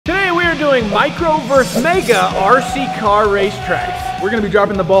are doing micro versus mega RC car racetracks. We're gonna be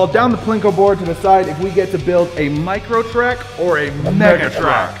dropping the ball down the Plinko board to decide if we get to build a micro track or a mega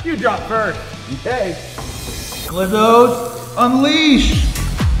track. You drop first. Okay. Glizzos, unleash!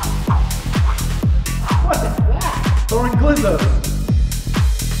 What is that? Throwing glizzos.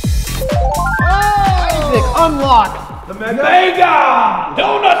 Oh! Isaac, unlock The mega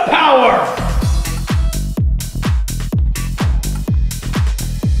donut power.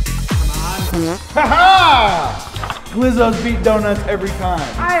 Ha-ha! Glizzos beat donuts every time.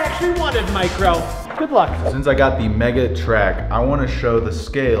 I actually wanted micro. Good luck. Since I got the mega track, I want to show the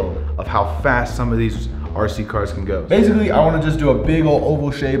scale of how fast some of these RC cars can go. Basically, I want to just do a big old oval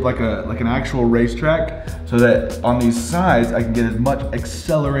shape like an actual racetrack, so that on these sides I can get as much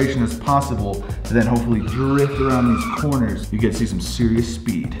acceleration as possible to then hopefully drift around these corners. You get to see some serious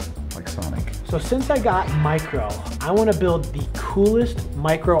speed, like Sonic. So since I got micro, I want to build the coolest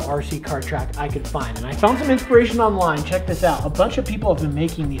micro RC car track I could find. And I found some inspiration online. Check this out. A bunch of people have been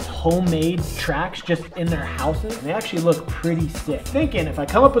making these homemade tracks just in their houses. And they actually look pretty sick. Thinking if I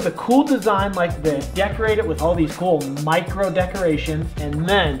come up with a cool design like this, decorate it with all these cool micro decorations, and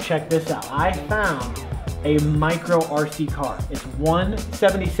then check this out. I found a micro RC car. It's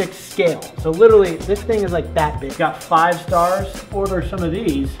 1/76 scale. So literally this thing is like that big. Got 5 stars. Order some of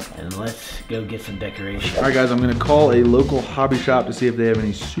these and let's go get some decoration. All right guys, I'm gonna call a local hobby shop to see if they have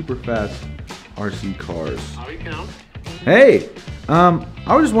any super fast RC cars. Howdy, count. Hey, I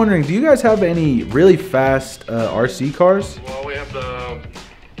was just wondering, do you guys have any really fast RC cars? Well, we have the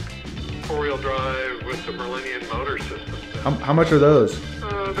 4-wheel drive with the Merlinian motor system. How much are those?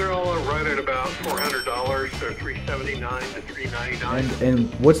 They're all right at about $400. They're $379 to $399.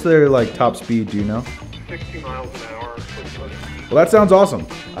 And what's their like top speed, do you know? 60 miles an hour. Well, that sounds awesome.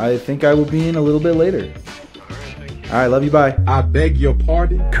 I think I will be in a little bit later. All right, thank you. All right, love you, bye. I beg your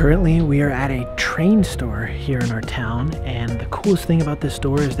pardon? Currently, we are at a train store here in our town, and the coolest thing about this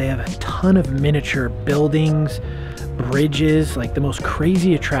store is they have a ton of miniature buildings, bridges, like the most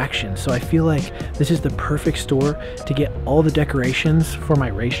crazy attractions. So I feel like this is the perfect store to get all the decorations for my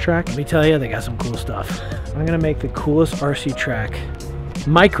racetrack. Let me tell you, they got some cool stuff. I'm gonna make the coolest RC track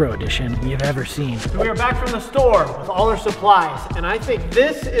micro edition you've ever seen. We are back from the store with all our supplies, and I think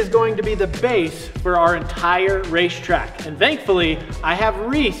this is going to be the base for our entire racetrack. And thankfully, I have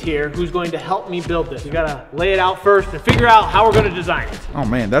Reese here who's going to help me build this. We gotta lay it out first and figure out how we're gonna design it. Oh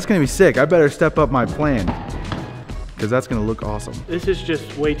man, that's gonna be sick. I better step up my plan, because that's gonna look awesome. This is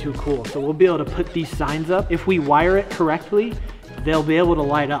just way too cool. So we'll be able to put these signs up. If we wire it correctly, they'll be able to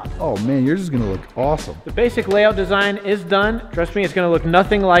light up. Oh man, yours is gonna look awesome. The basic layout design is done. Trust me, it's gonna look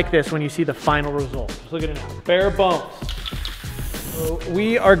nothing like this when you see the final result. Just look at it now, bare bones. So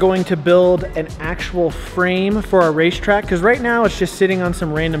we are going to build an actual frame for our racetrack, because right now it's just sitting on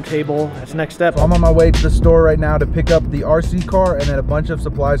some random table. That's the next step. I'm on my way to the store right now to pick up the RC car and then a bunch of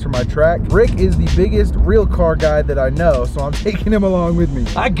supplies for my track. Rick is the biggest real car guy that I know, so I'm taking him along with me.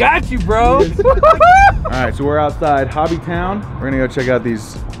 I got you, bro. All right, so we're outside Hobby Town. We're gonna go check out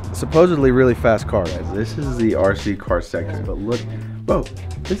these supposedly really fast cars. This is the RC car section, but look, bro,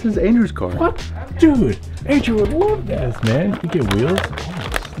 this is Andrew's car. What? Dude, Andrew would love this, man. You get wheels.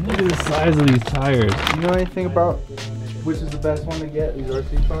 Look at the size of these tires. Do you know anything about which is the best one to get, these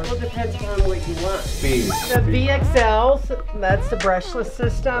RC cars? Well, it depends on what you want. Speed. The VXLs, that's the brushless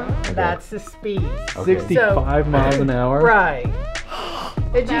system, that's the speed. Okay. 65 miles an hour. Right.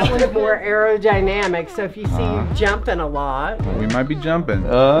 It just one's more aerodynamic, so if you see you jumping a lot. We might be jumping.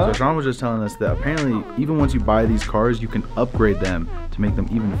 So Sean was just telling us that apparently even once you buy these cars, you can upgrade them to make them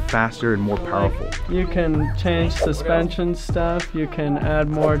even faster and more powerful. You can change suspension stuff, you can add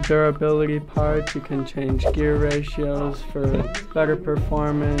more durability parts, you can change gear ratios for better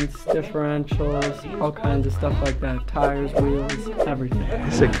performance, differentials, all kinds of stuff like that, tires, wheels, everything.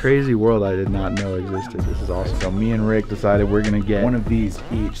 It's a crazy world I did not know existed. This is awesome. So me and Rick decided we're gonna get one of these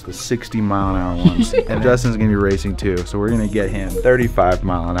each, the 60 mile an hour ones. And Justin's gonna be racing too, so we're gonna get him 35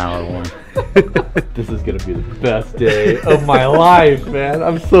 mile an hour one. This is gonna be the best day of my life, man.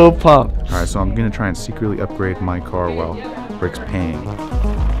 I'm so pumped. All right, so I'm gonna try and secretly upgrade my car while Rick's paying.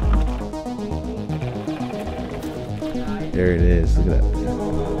 There it is, look at that.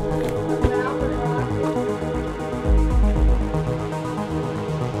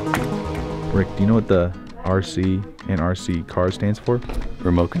 Rick, do you know what the RC and RC car stands for?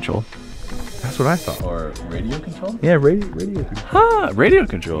 Remote control. That's what I thought. Or radio control? Yeah, radio control. Huh, radio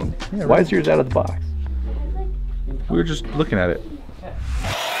control. Yeah, why is yours out of the box? We were just looking at it.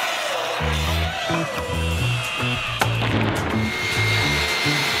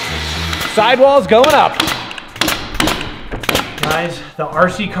 Sidewalls going up. Guys, the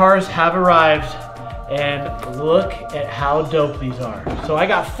RC cars have arrived, and look at how dope these are. So I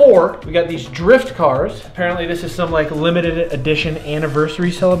got 4. We got these drift cars. Apparently this is some like limited edition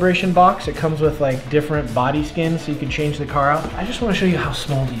anniversary celebration box. It comes with like different body skins so you can change the car out. I just want to show you how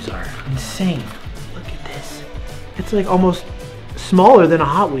small these are. Insane. Look at this. It's like almost smaller than a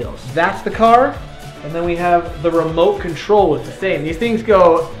Hot Wheels. That's the car. And then we have the remote control with it. Same, these things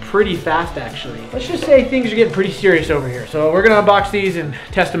go pretty fast actually. Let's just say things are getting pretty serious over here. So we're gonna unbox these and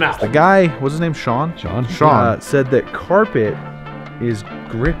test them out. A guy, what's his name, Sean? Sean Said that carpet is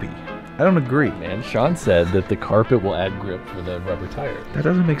grippy. I don't agree. Man, Sean said that the carpet will add grip for the rubber tire. That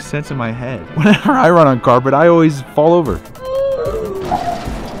doesn't make sense in my head. Whenever I run on carpet, I always fall over.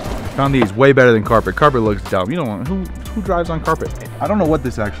 Found these way better than carpet. Carpet looks dumb. You don't want, who drives on carpet? I don't know what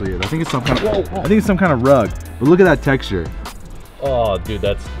this actually is. I think it's some kind of, I think it's some kind of rug. But look at that texture. Oh, dude,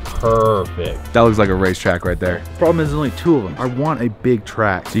 that's perfect. That looks like a racetrack right there. Problem is there's only 2 of them. I want a big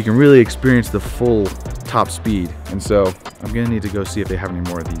track so you can really experience the full top speed. And so I'm gonna need to go see if they have any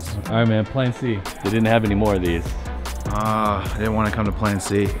more of these. All right, man, plan C. They didn't have any more of these. I didn't want to come to plan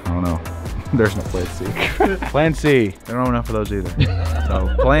C. I don't know. There's no plan C. Plan C. They don't have enough of those either.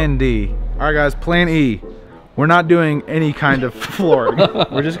 So plan D. All right, guys, plan E. We're not doing any kind of flooring.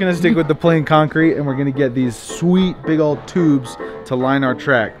 We're just gonna stick with the plain concrete, and we're gonna get these sweet big old tubes to line our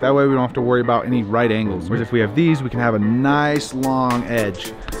track. That way we don't have to worry about any right angles. Whereas if we have these, we can have a nice long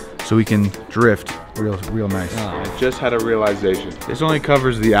edge so we can drift real nice. I just had a realization. This only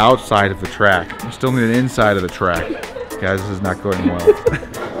covers the outside of the track. We still need an inside of the track. Guys, this is not going well.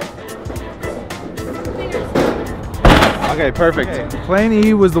 Okay, perfect. Okay. Plan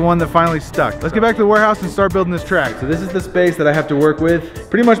E was the one that finally stuck. Let's get back to the warehouse and start building this track. So this is the space that I have to work with.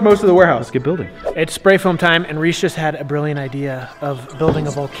 Pretty much most of the warehouse. Let's get building. It's spray foam time, and Reese just had a brilliant idea of building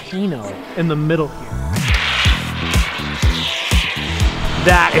a volcano in the middle here.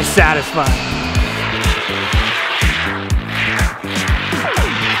 That is satisfying.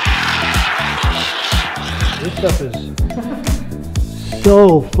 This stuff is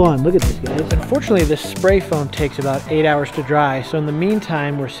so fun. Look at this, guys. Unfortunately, this spray foam takes about 8 hours to dry. So in the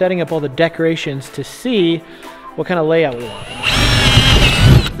meantime, we're setting up all the decorations to see what kind of layout we want.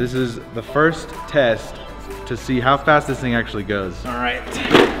 This is the first test to see how fast this thing actually goes. All right.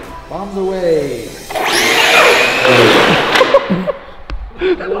 Bombs away.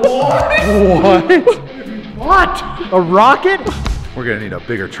 What? What? A rocket? We're gonna need a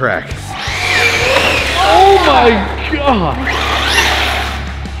bigger track. Oh my God!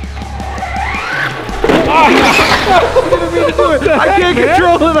 I can't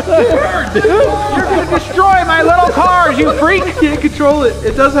control it. You're gonna destroy my little cars, you freak! I can't control it.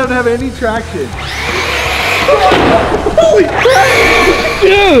 It doesn't have any traction. Holy crap!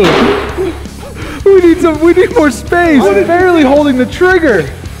 Dude! We need more space. I'm barely holding the trigger.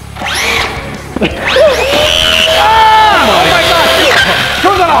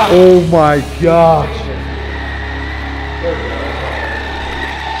 Oh my gosh.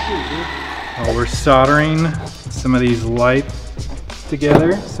 We're soldering some of these lights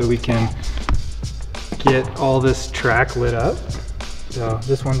together so we can get all this track lit up. So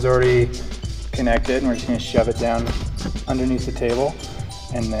this one's already connected, and we're just gonna shove it down underneath the table,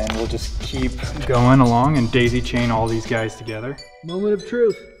 and then we'll just keep going along and daisy chain all these guys together. Moment of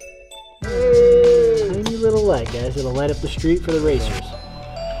truth. Tiny little light, guys. It'll light up the street for the racers.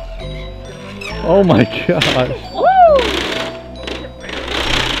 Oh my gosh.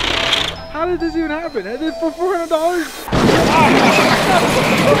 How did this even happen? I did for $400.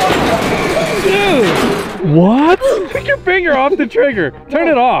 Dude! What? Take your finger off the trigger. Turn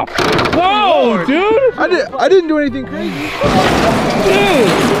it off. Whoa, dude! I didn't do anything crazy.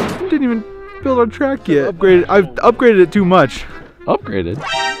 Dude! Didn't even build our track yet. I've upgraded it too much. Upgraded?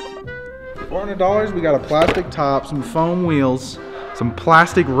 $400. We got a plastic top, some foam wheels, some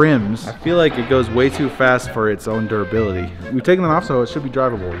plastic rims. I feel like it goes way too fast for its own durability. We've taken them off, so it should be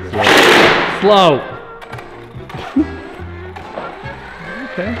drivable. Slow.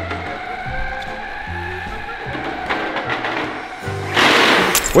 Okay.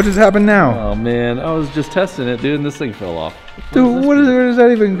 What just happened now? Oh man, I was just testing it, dude, and this thing fell off. Dude, where does that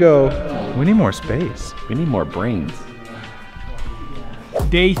even go? We need more space. We need more brains.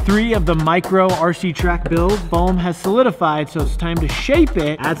 Day 3 of the micro RC track build. Foam has solidified, so it's time to shape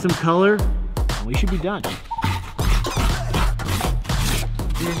it, add some color, and we should be done.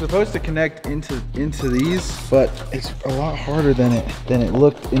 You're supposed to connect into these, but it's a lot harder than it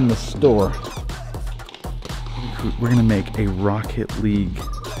looked in the store. We're gonna make a Rocket League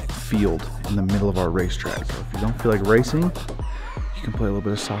field in the middle of our racetrack. So if you don't feel like racing, you You can play a little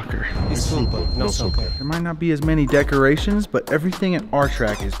bit of soccer. It's simple, no soccer. There might not be as many decorations, but everything at our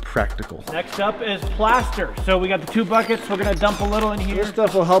track is practical. Next up is plaster. So we got the 2 buckets. We're gonna dump a little in here. This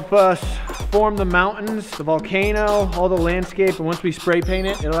stuff will help us form the mountains, the volcano, all the landscape. And once we spray paint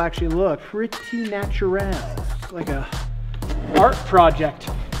it, it'll actually look pretty natural. It's like a art project.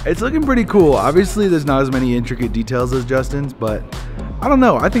 It's looking pretty cool. Obviously, there's not as many intricate details as Justin's, but I don't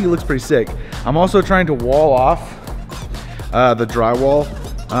know. I think it looks pretty sick. I'm also trying to wall off the drywall.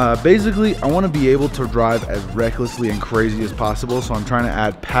 Basically, I want to be able to drive as recklessly and crazy as possible, so I'm trying to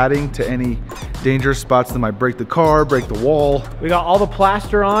add padding to any dangerous spots that might break the car, break the wall. We got all the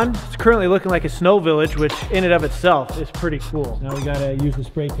plaster on. It's currently looking like a snow village, which in and of itself is pretty cool. Now we gotta use the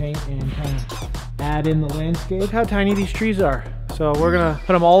spray paint and kind of add in the landscape. Look how tiny these trees are. So we're gonna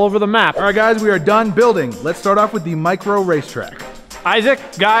put them all over the map. All right, guys, we are done building. Let's start off with the micro racetrack. Isaac,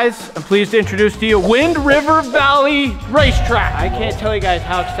 guys, I'm pleased to introduce to you Wind River Valley Racetrack. I can't tell you guys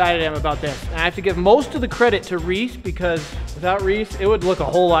how excited I am about this. And I have to give most of the credit to Reese, because without Reese, it would look a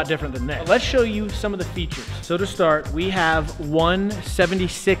whole lot different than this. Let's show you some of the features. So to start, we have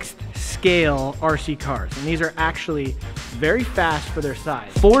 1/76th scale RC cars. And these are actually very fast for their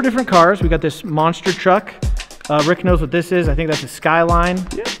size. 4 different cars. We got this monster truck. Rick knows what this is. I think that's a Skyline.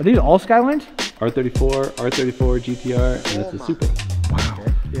 Yeah. Are these all Skylines? R34, R34 GTR, and that's a Super. Wow.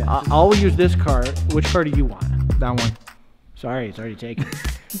 Yeah. I'll use this car. Which car do you want? That one. Sorry, it's already taken.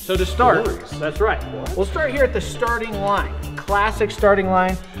 So to start, that's right. We'll start here at the starting line. Classic starting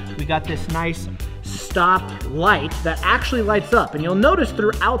line. We got this nice stop light that actually lights up. And you'll notice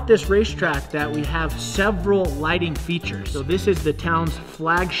throughout this racetrack that we have several lighting features. So this is the town's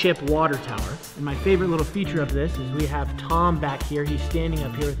flagship water tower. And my favorite little feature of this is we have Tom back here. He's standing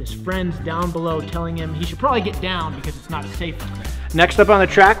up here with his friends down below telling him he should probably get down because it's not safe up there. Next up on the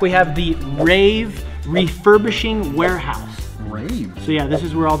track, we have the Rave Refurbishing Warehouse. Rave? So yeah, this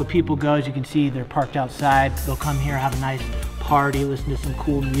is where all the people go. As you can see, they're parked outside. They'll come here, have a nice party, listen to some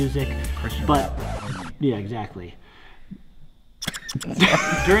cool music. But yeah, exactly.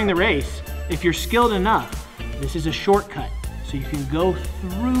 During the race, if you're skilled enough, this is a shortcut. So you can go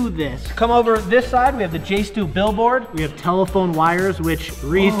through this. Come over this side, we have the JStu billboard. We have telephone wires, which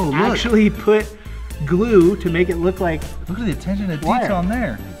Reese actually put glue to make it look like Look at the attention to wire. detail on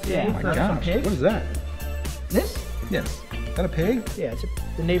there. Yeah. Oh my gosh, what is that? This? Yes. Is that a pig? Yeah, it's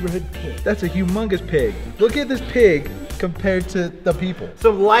the neighborhood pig. That's a humongous pig. Look at this pig compared to the people.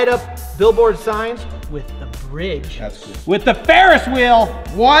 Some light up billboard signs with the bridge. That's cool. With the Ferris wheel.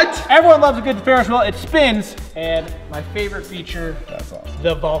 What? Everyone loves a good Ferris wheel. It spins. And my favorite feature, That's awesome.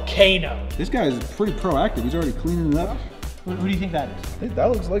 the volcano. This guy is pretty proactive. He's already cleaning it up. Who do you think that is? That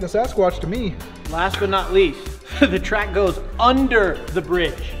looks like a Sasquatch to me. Last but not least, the track goes under the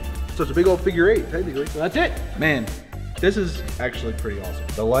bridge. So it's a big old figure 8, technically. So that's it. Man, this is actually pretty awesome.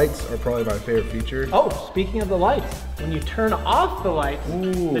 The lights are probably my favorite feature. Oh, speaking of the lights, when you turn off the lights,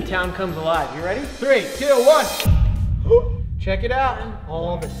 the town comes alive. You ready? 3, 2, 1. Check it out.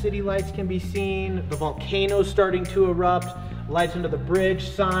 All the city lights can be seen. The volcano's starting to erupt. Lights under the bridge,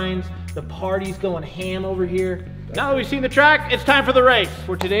 signs. The party's going ham over here. Now that we've seen the track, it's time for the race.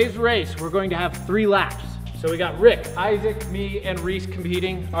 For today's race, we're going to have 3 laps. So we got Rick, Isaac, me, and Reese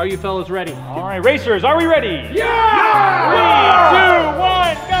competing. Are you fellas ready? All right, racers, are we ready? Yeah! 3, 2,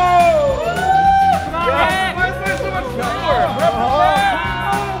 1, go! Come on, Yeah. Why is there so much power?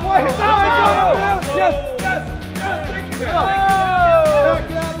 Yes, yes, yes, thank you. Get out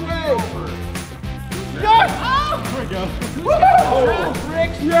of the way. Yes! There we go.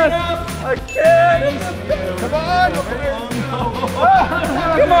 Rick, yes! Again! Come on!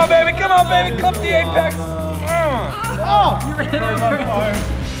 Come on, baby, come on, baby, clip the apex! Oh, you ran over.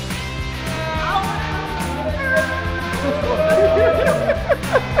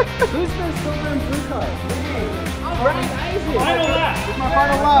 Who's the silver and blue car? Final lap. It's my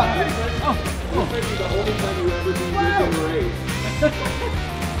final lap.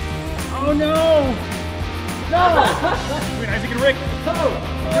 Oh no! No! Wait, Isaac and Rick.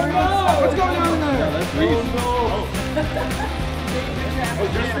 What's going on there?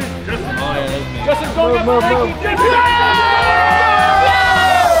 Justin's going up for Ricky.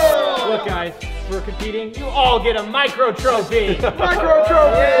 Look, guys, we're competing. You all get a micro trophy. Micro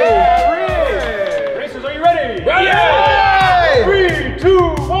trophy! Racers, are you ready? Ready! 3, 2,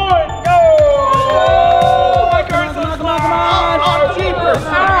 1, go! My car's so slow. Oh, jeepers!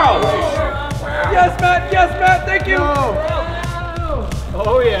 Yes, Matt, thank you.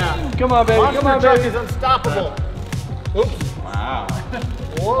 Oh yeah. Come on, baby. Monster Come on, truck baby. is unstoppable. Oops. Wow.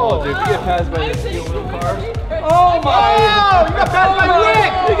 Whoa, dude, you get passed by the steel wheel cars. Oh my! Oh, you got passed by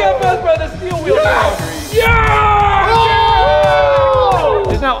Rick. You got passed by the steel wheel cars. Yeah!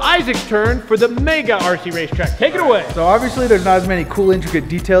 now Isaac's turn for the Mega RC Racetrack. Take it away. So obviously there's not as many cool, intricate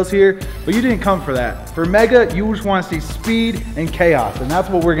details here, but you didn't come for that. For Mega, you just want to see speed and chaos, and that's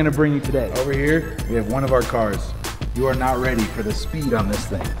what we're gonna bring you today. Over here, we have one of our cars. You are not ready for the speed on this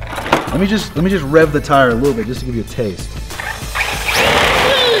thing. Let me just rev the tire a little bit just to give you a taste.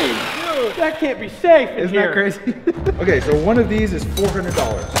 That can't be safe in Isn't here. that crazy? Okay, so one of these is $400.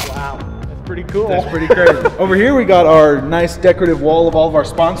 Wow, that's pretty cool. That's pretty crazy. Over here we got our nice decorative wall of all of our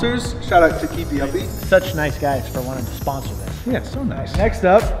sponsors. Shout out to Keepy Uppy. Such nice guys for wanting to sponsor this. Yeah, so nice. Next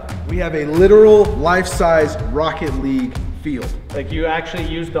up, we have a literal life-size Rocket League field. Like you actually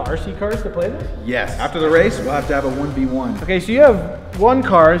use the RC cars to play this? Yes. After the race, we'll have to have a 1v1. Okay, so you have one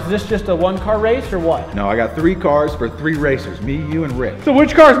car. Is this just a one-car race or what? No, I got 3 cars for 3 racers. Me, you, and Rick. So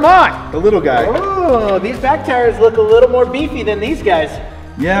which car's mine? The little guy. Oh, these back tires look a little more beefy than these guys.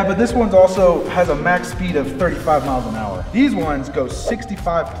 Yeah, but this one's also has a max speed of 35 miles an hour. These ones go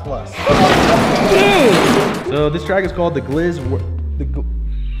 65 plus. So this track is called the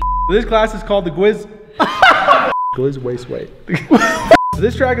this class is called the Gliz. Gliz Waste Weight. So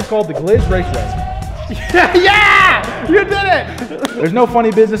this track is called the Gliz Raceway. Yeah! You did it! There's no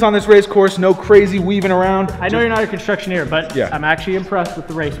funny business on this race course, no crazy weaving around. I know you're not a constructioneer, but Yeah. I'm actually impressed with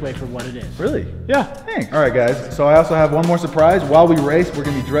the raceway for what it is. Really? Yeah. Thanks. All right, guys. So I also have one more surprise. While we race, we're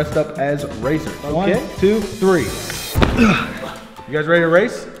gonna be dressed up as racers. Okay. 1, 2, 3. You guys ready to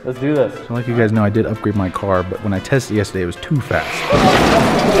race? Let's do this. So like you guys know, I did upgrade my car, but when I tested it yesterday, it was too fast.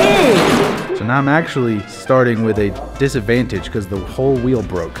 So now I'm actually starting with a disadvantage because the whole wheel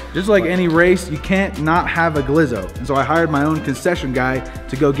broke. Just like any race, you can't not have a glizzo. And so I hired my own concession guy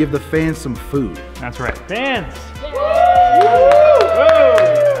to go give the fans some food. That's right. Fans!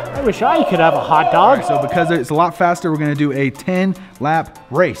 I wish I could have a hot dog. All right, so because it's a lot faster, we're gonna do a 10-lap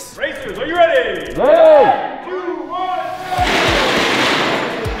race. Racers, are you ready? Hey! 2, 1.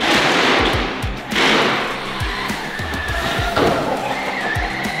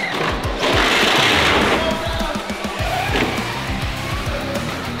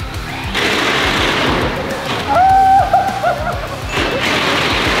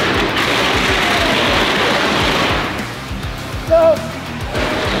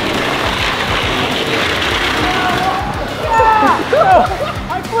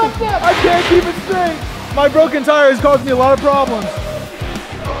 I flipped it! I can't keep it straight! My broken tire has caused me a lot of problems.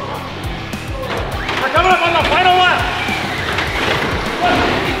 We're coming up on the final lap.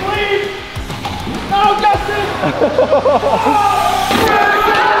 Please. No, Justin!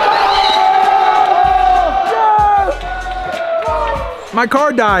 My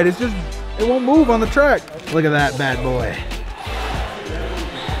car died. It's just, it won't move on the track. Look at that bad boy.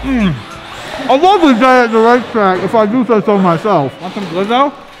 I love this guy at the racetrack, if I do say so myself. Want some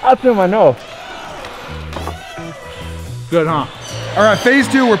glizzo? I threw my nose. Good, huh? All right, phase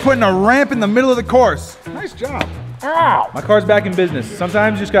 2, we're putting a ramp in the middle of the course. Nice job. Ow! My car's back in business.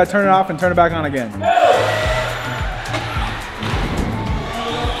 Sometimes you just gotta turn it off and turn it back on again.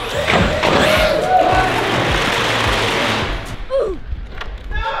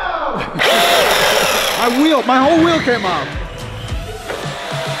 My whole wheel came off.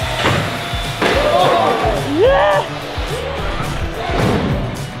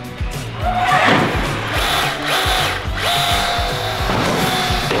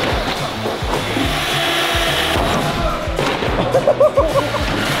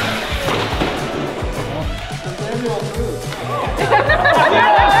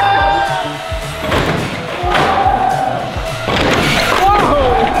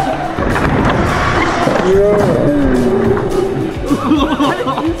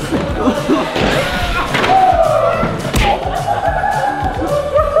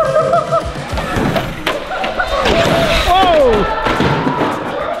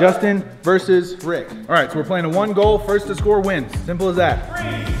 Justin versus Rick. All right, so we're playing a 1 goal, first to score wins. Simple as that. 3,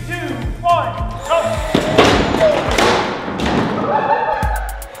 2, 1,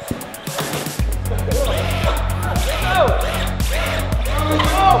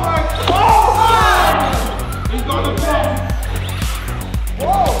 He's gonna play.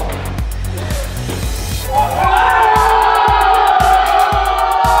 Whoa!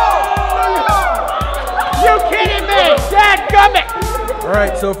 You kidding me? Dadgummit! All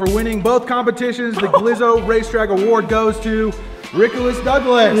right, so for winning both competitions, the Glizzo Racetrack Award goes to Nicholas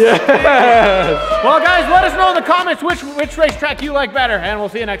Douglas. Yes! Well, guys, let us know in the comments which racetrack you like better, and we'll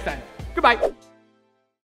see you next time. Goodbye.